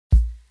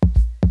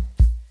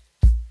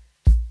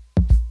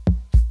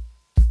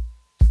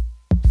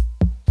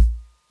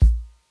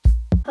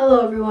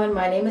Hello everyone,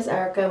 my name is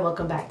Erica and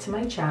welcome back to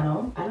my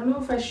channel. I don't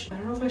know if I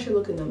should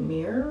look in the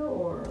mirror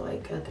or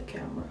like at the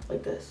camera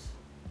like this.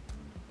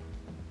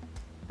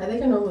 I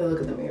think I normally look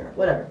in the mirror,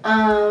 whatever.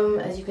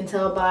 As you can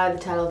tell by the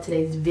title of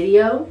today's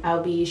video,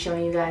 I'll be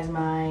showing you guys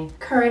my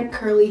current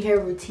curly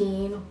hair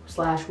routine /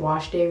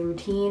 wash day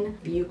routine.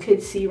 You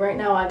could see right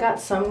now I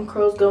got some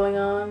curls going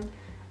on.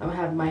 I'm gonna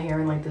have my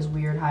hair in like this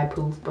weird high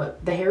poof,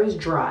 but the hair is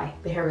dry.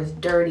 The hair is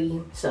dirty.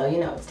 So, you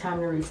know, it's time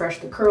to refresh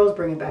the curls,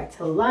 bring it back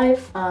to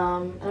life.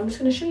 And I'm just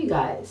gonna show you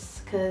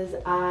guys because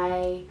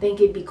I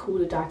think it'd be cool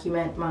to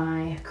document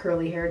my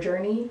curly hair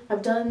journey.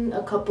 I've done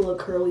a couple of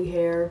curly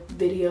hair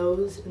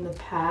videos in the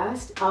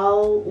past.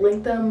 I'll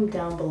link them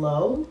down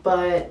below,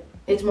 but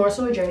it's more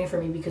so a journey for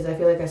me because I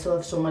feel like I still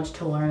have so much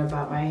to learn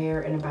about my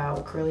hair and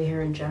about curly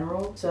hair in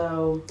general.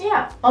 So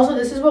yeah. Also,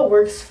 this is what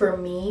works for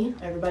me.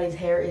 Everybody's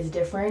hair is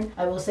different.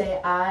 I will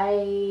say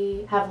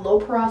I have low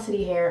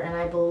porosity hair and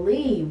I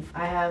believe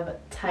I have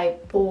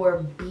type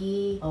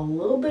 4B, a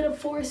little bit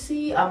of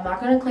 4C. I'm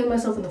not going to claim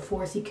myself in the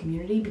 4C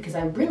community because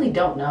I really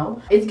don't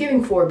know. It's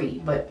giving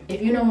 4B, but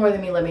if you know more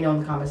than me, let me know in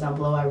the comments down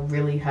below. I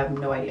really have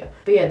no idea.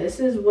 But yeah, this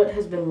is what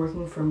has been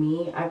working for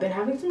me. I've been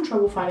having some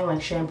trouble finding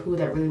like shampoo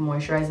that really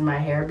moisturizes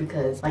my hair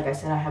because like I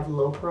said, I have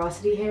low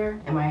porosity hair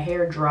and my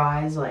hair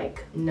dries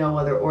like no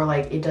other, or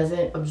like it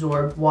doesn't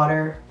absorb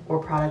water or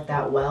product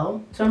that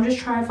well. So I'm just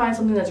trying to find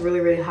something that's really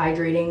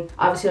hydrating.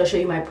 Obviously I'll show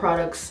you my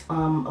products a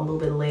little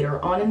bit later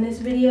on in this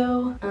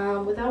video.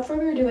 Without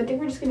further ado, I think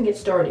we're just gonna get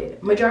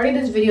started. Majority of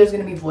this video is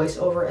gonna be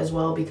voiceover as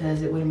well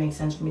because it wouldn't make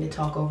sense for me to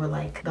talk over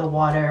like the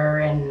water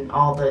and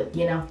all the,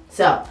 you know.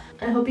 So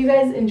I hope you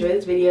guys enjoy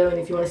this video, and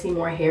if you want to see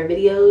more hair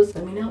videos,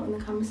 let me know in the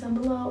comments down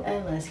below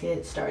and let's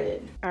get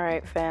started. All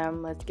right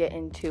fam, let's get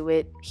into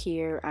it.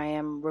 Here I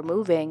am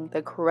removing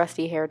the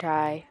crusty hair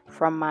tie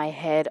from my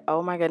head.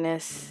 Oh my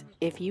goodness.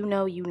 If you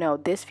know, you know.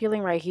 This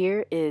feeling right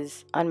here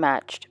is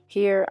unmatched.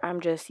 Here, I'm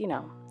just, you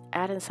know,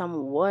 adding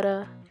some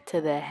water to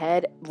the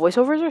head.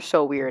 Voiceovers are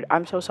so weird.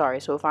 I'm so sorry.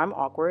 So if I'm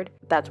awkward,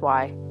 that's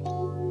why.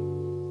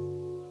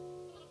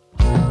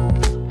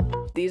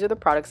 These are the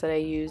products that I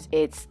use.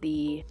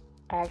 I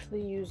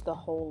actually use the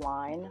whole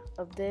line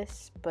of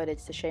this, but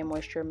it's the Shea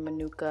Moisture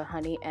Manuka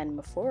Honey and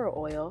Mafora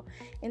Oil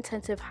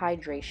Intensive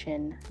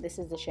Hydration. This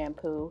is the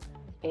shampoo.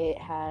 It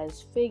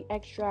has fig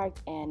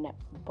extract and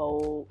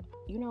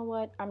you know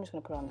what, I'm just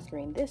gonna put it on the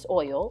screen. This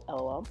oil,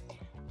 LOL,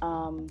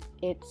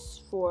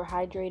 it's for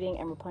hydrating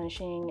and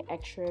replenishing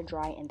extra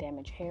dry and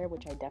damaged hair,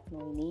 which I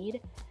definitely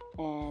need.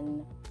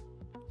 And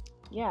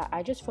yeah,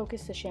 I just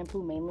focus the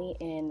shampoo mainly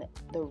in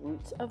the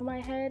roots of my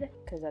head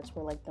because that's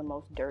where like the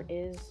most dirt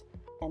is.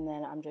 And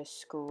then I'm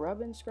just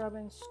scrubbing.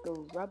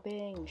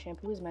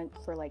 Shampoo is meant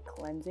for like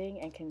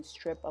cleansing and can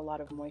strip a lot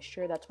of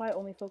moisture. That's why I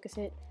only focus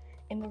it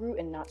in the root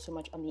and not so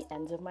much on the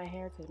ends of my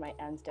hair because my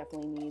ends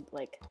definitely need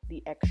like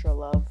the extra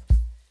love.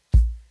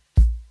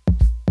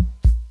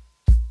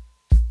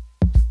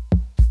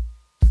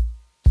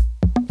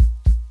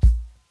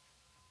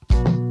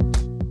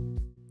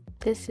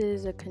 This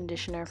is a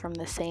conditioner from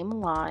the same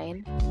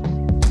line.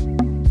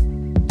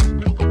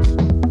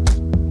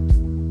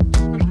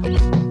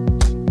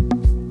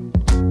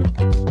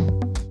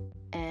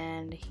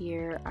 And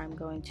here I'm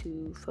going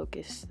to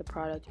focus the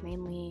product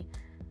mainly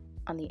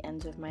on the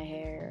ends of my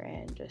hair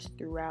and just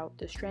throughout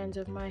the strands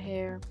of my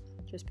hair,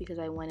 just because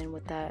I went in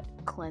with that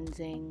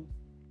cleansing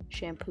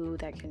shampoo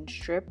that can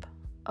strip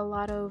a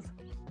lot of,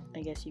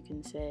 I guess you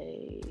can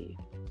say,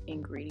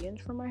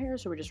 ingredients from my hair.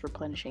 So we're just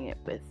replenishing it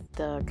with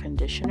the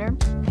conditioner.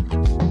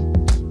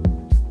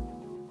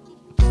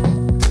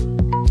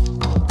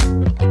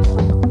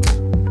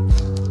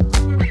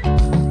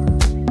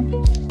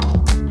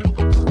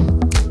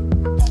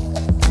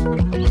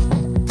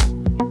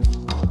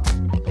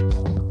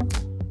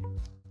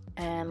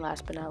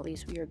 Last but not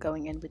least, we are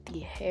going in with the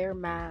hair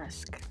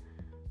mask.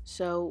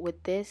 So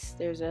with this,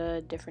 there's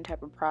a different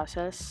type of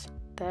process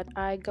that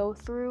I go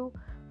through.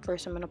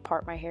 First, I'm going to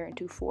part my hair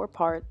into 4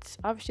 parts.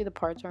 Obviously, the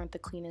parts aren't the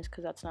cleanest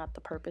because that's not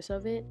the purpose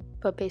of it.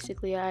 But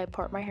basically, I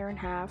part my hair in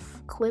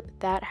half, clip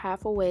that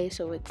half away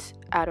so it's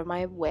out of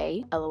my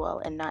way, LOL,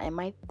 and not in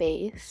my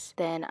face.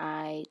 Then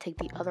I take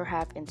the other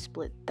half and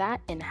split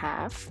that in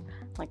half.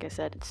 Like I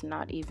said, it's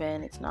not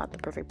the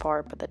perfect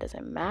part, but that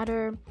doesn't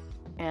matter.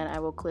 And I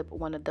will clip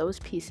one of those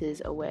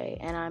pieces away.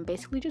 And I'm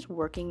basically just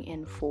working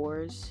in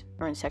 4s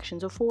or in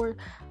sections of 4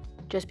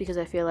 just because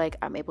I feel like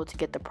I'm able to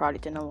get the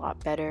product in a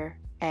lot better.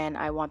 And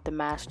I want the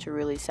mask to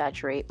really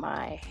saturate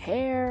my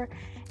hair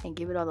and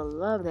give it all the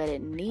love that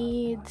it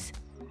needs.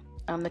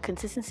 The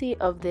consistency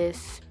of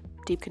this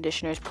deep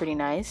conditioner is pretty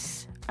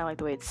nice. I like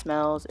the way it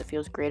smells. It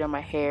feels great on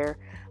my hair.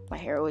 My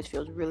hair always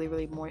feels really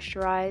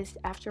moisturized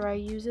after I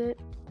use it.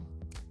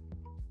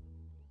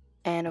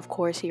 And of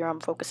course, here I'm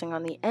focusing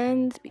on the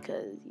ends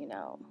because, you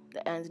know,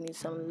 the ends need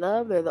some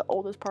love. They're the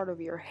oldest part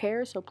of your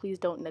hair, so please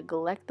don't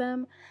neglect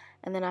them.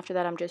 And then after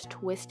that, I'm just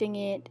twisting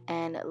it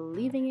and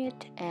leaving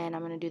it. And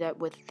I'm going to do that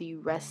with the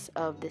rest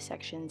of the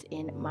sections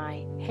in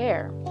my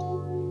hair.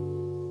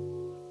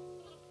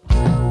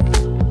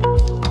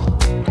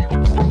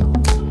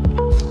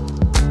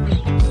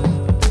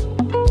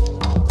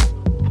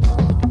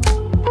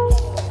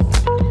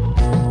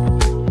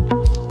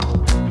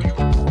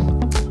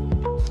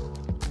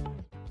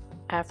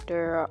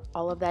 After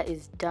all of that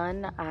is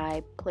done,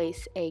 I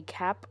place a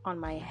cap on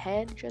my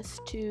head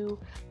just to,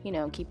 you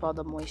know, keep all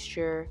the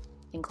moisture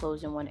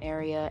enclosed in one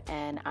area,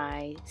 and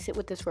I sit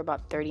with this for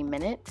about 30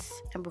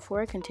 minutes. And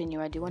before I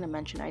continue, I do want to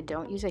mention I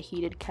don't use a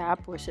heated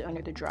cap or sit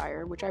under the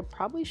dryer, which I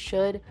probably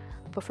should,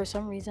 but for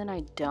some reason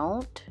I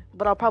don't.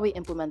 But I'll probably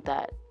implement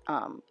that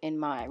in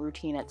my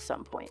routine at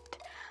some point.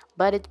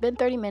 But it's been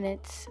 30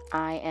 minutes.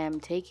 I am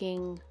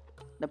taking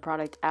the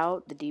product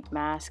out, the deep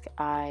mask.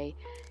 I,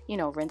 you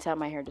know, rinse out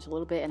my hair just a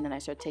little bit, and then I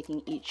start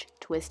taking each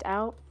twist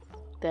out.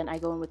 Then I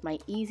go in with my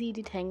easy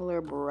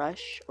detangler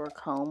brush or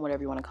comb,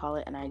 whatever you want to call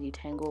it, and I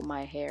detangle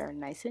my hair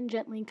nice and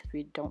gently because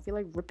we don't feel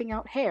like ripping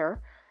out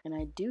hair. And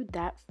I do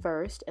that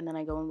first, and then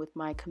I go in with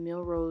my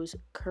Camille Rose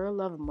Curl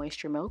Love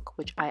Moisture Milk,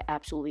 which I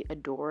absolutely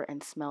adore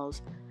and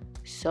smells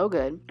so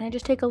good. And I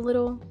just take a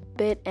little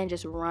bit and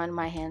just run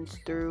my hands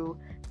through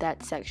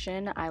that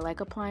section. I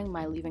like applying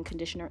my leave-in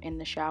conditioner in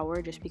the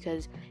shower just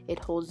because it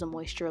holds the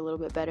moisture a little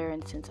bit better,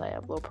 and since I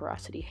have low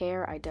porosity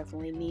hair, I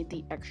definitely need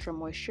the extra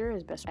moisture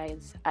as best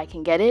as I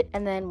can get it.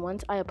 And then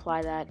once I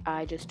apply that,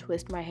 I just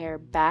twist my hair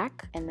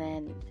back, and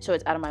then so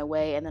it's out of my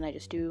way, and then I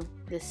just do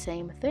the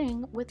same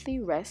thing with the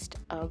rest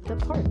of the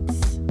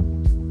parts.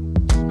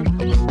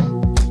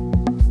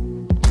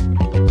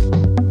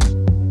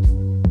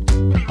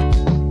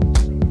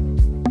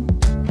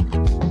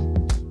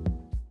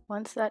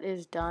 Once that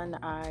is done,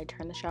 I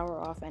turn the shower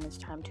off and it's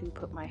time to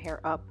put my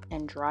hair up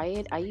and dry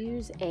it. I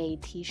use a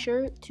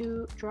t-shirt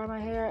to dry my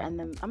hair, and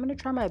then I'm gonna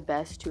try my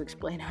best to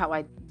explain how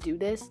I do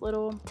this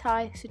little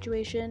tie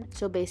situation.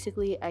 So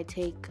basically I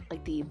take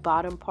like the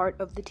bottom part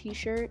of the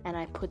t-shirt and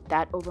I put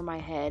that over my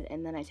head,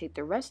 and then I take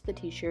the rest of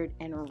the t-shirt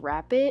and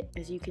wrap it,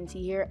 as you can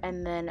see here,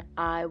 and then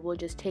I will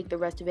just take the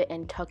rest of it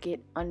and tuck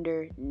it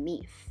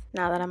underneath.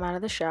 Now that I'm out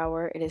of the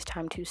shower, it is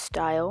time to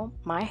style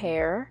my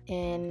hair.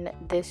 In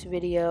this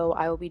video,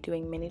 I will be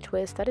doing mini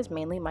twists. That is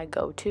mainly my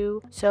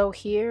go-to. So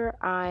here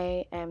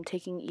I am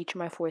taking each of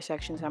my 4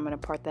 sections, and I'm going to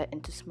part that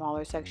into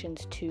smaller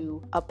sections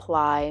to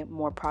apply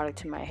more product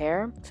to my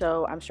hair.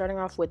 So I'm starting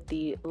off with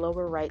the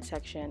lower right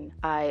section.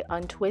 I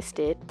untwist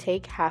it,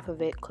 take half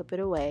of it, clip it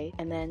away,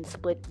 and then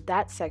split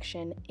that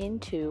section in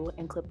 2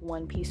 and clip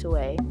one piece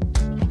away.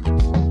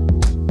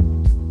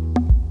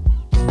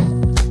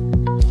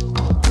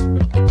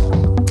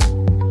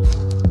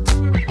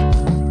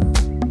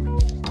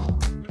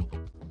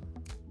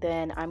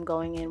 Then I'm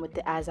going in with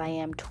the As I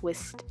Am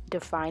Twist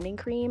Defining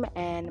Cream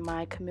and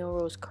my Camille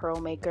Rose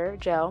Curl Maker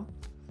Gel.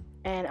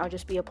 And I'll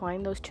just be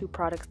applying those 2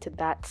 products to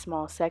that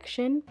small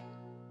section.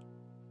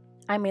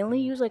 I mainly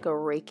use like a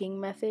raking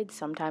method,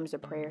 sometimes a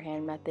prayer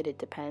hand method, it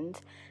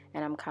depends.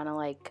 And I'm kind of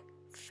like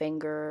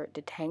finger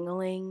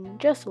detangling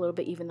just a little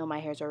bit, even though my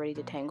hair's already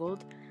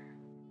detangled.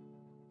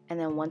 And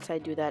then once I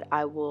do that,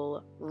 I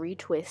will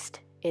retwist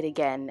it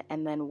again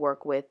and then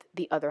work with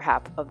the other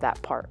half of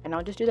that part, and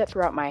I'll just do that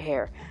throughout my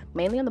hair.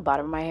 Mainly on the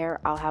bottom of my hair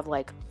I'll have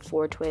like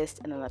 4 twists,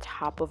 and then the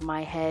top of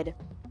my head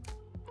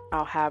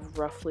I'll have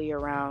roughly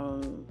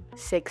around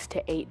 6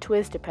 to 8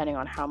 twists depending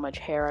on how much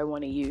hair I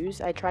want to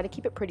use. I try to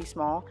keep it pretty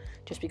small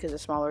just because the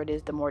smaller it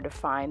is, the more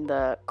defined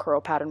the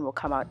curl pattern will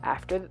come out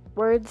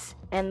afterwards.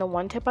 And the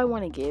one tip I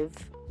want to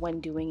give when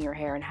doing your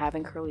hair and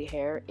having curly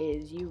hair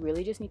is you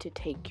really just need to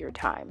take your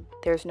time.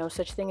 There's no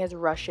such thing as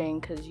rushing,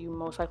 because you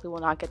most likely will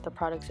not get the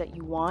products that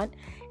you want.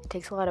 It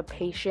takes a lot of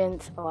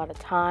patience, a lot of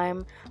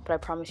time, but I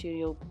promise you,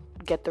 you'll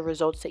get the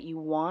results that you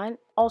want.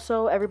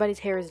 Also, everybody's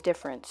hair is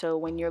different, so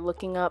when you're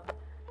looking up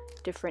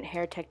different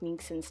hair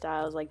techniques and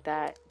styles like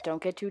that,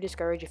 don't get too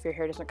discouraged if your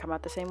hair doesn't come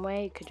out the same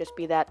way. It could just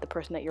be that the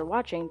person that you're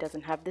watching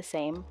doesn't have the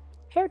same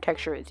hair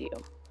texture as you.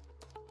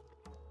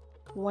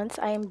 Once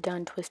I am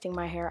done twisting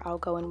my hair, I'll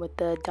go in with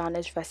the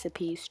Donna's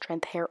Recipe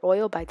Strength Hair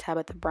Oil by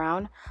Tabitha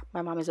Brown.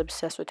 My mom is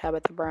obsessed with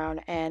Tabitha Brown,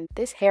 and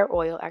this hair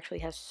oil actually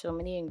has so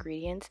many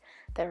ingredients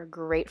that are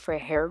great for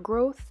hair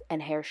growth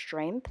and hair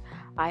strength.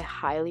 I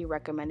highly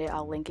recommend it.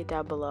 I'll link it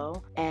down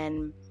below,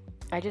 and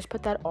I just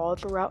put that all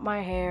throughout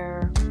my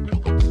hair.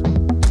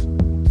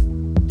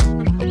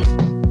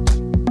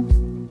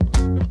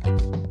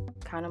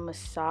 Kind of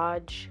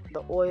massage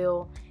the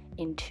oil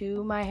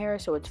into my hair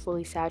so it's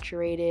fully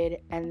saturated,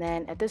 and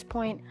then at this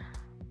point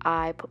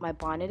I put my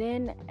bonnet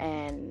in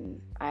and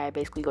I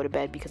basically go to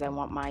bed because I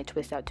want my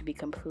twist out to be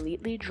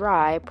completely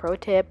dry. Pro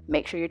tip,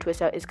 make sure your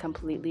twist out is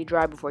completely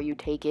dry before you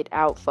take it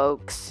out,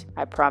 folks.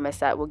 I promise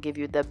that will give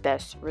you the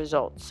best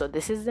results. So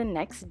this is the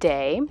next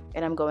day,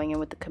 and I'm going in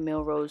with the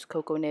Camille Rose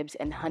Cocoa Nibs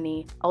and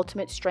Honey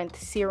Ultimate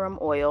Strength Serum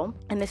Oil,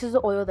 and this is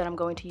the oil that I'm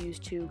going to use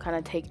to kind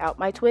of take out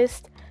my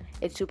twist.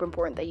 It's super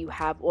important that you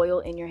have oil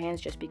in your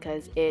hands just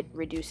because it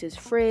reduces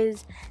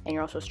frizz, and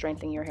you're also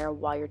strengthening your hair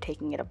while you're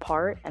taking it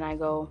apart. And I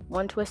go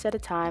 1 twist at a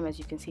time. As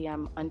you can see,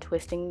 I'm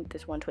untwisting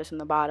this 1 twist on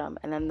the bottom.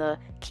 And then the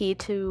key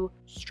to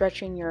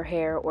stretching your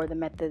hair, or the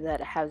method that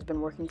has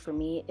been working for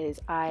me, is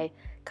I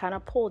kind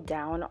of pull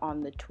down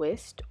on the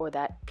twist or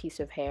that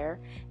piece of hair,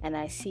 and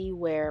I see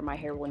where my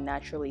hair will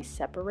naturally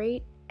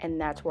separate,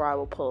 and that's where I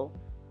will pull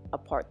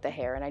apart the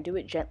hair. And I do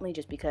it gently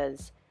just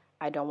because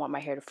I don't want my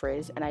hair to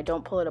frizz, and I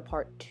don't pull it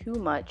apart too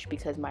much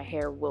because my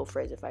hair will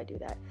frizz if I do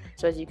that.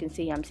 So as you can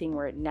see, I'm seeing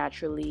where it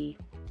naturally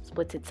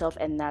splits itself,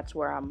 and that's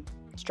where I'm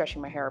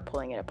stretching my hair or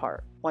pulling it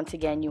apart. Once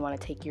again, you want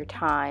to take your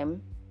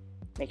time,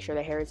 make sure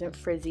the hair isn't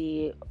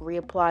frizzy,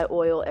 reapply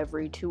oil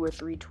every 2 or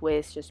 3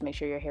 twists, just make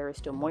sure your hair is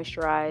still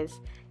moisturized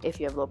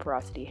if you have low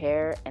porosity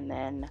hair. And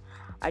then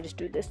I just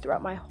do this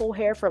throughout my whole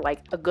hair for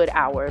like a good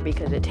hour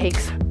because it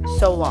takes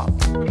so long.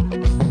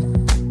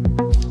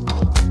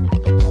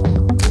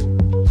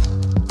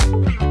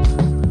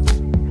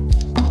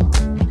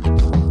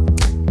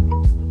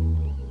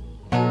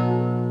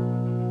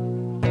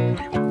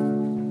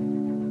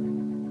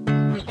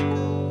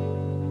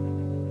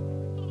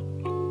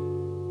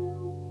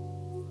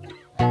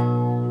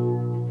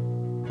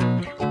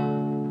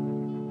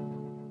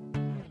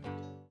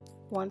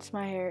 Once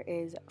my hair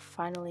is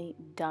finally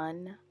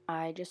done,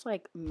 I just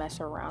like mess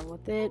around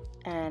with it,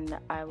 and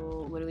I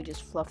will literally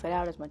just fluff it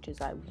out as much as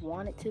I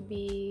want it to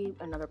be.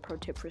 Another pro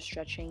tip for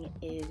stretching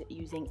is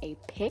using a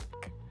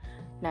pick.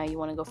 Now you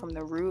want to go from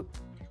the root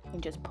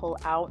and just pull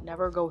out.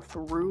 Never go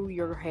through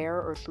your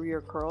hair or through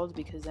your curls,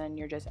 because then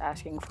you're just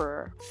asking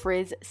for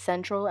frizz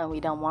central, and we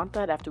don't want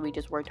that after we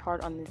just worked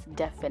hard on this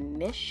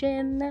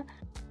definition.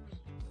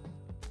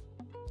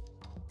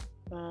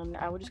 And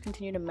I will just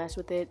continue to mess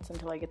with it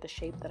until I get the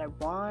shape that I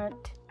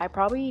want. I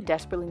probably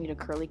desperately need a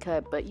curly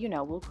cut, but you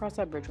know, we'll cross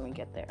that bridge when we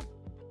get there.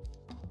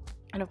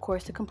 And of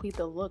course, to complete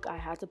the look, I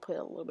had to put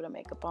a little bit of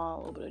makeup on, a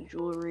little bit of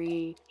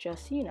jewelry,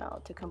 just, you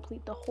know, to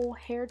complete the whole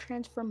hair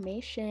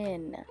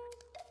transformation.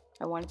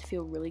 I wanted to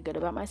feel really good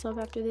about myself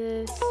after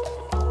this.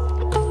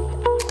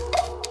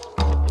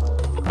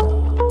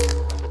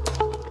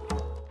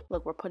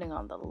 Look, we're putting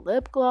on the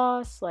lip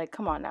gloss. Like,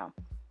 come on now.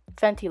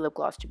 Fenty lip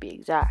gloss to be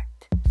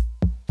exact.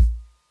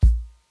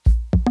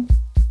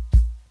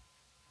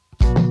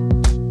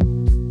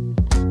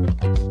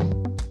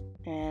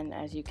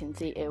 As you can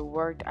see, it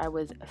worked. I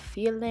was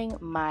feeling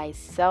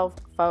myself,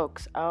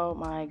 folks. Oh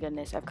my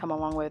goodness, I've come a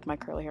long way with my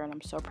curly hair and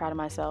I'm so proud of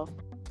myself.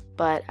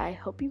 But I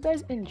hope you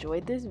guys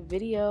enjoyed this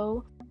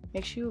video.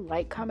 Make sure you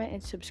like, comment,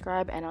 and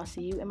subscribe, and I'll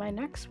see you in my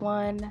next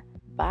one.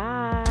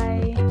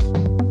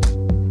 Bye.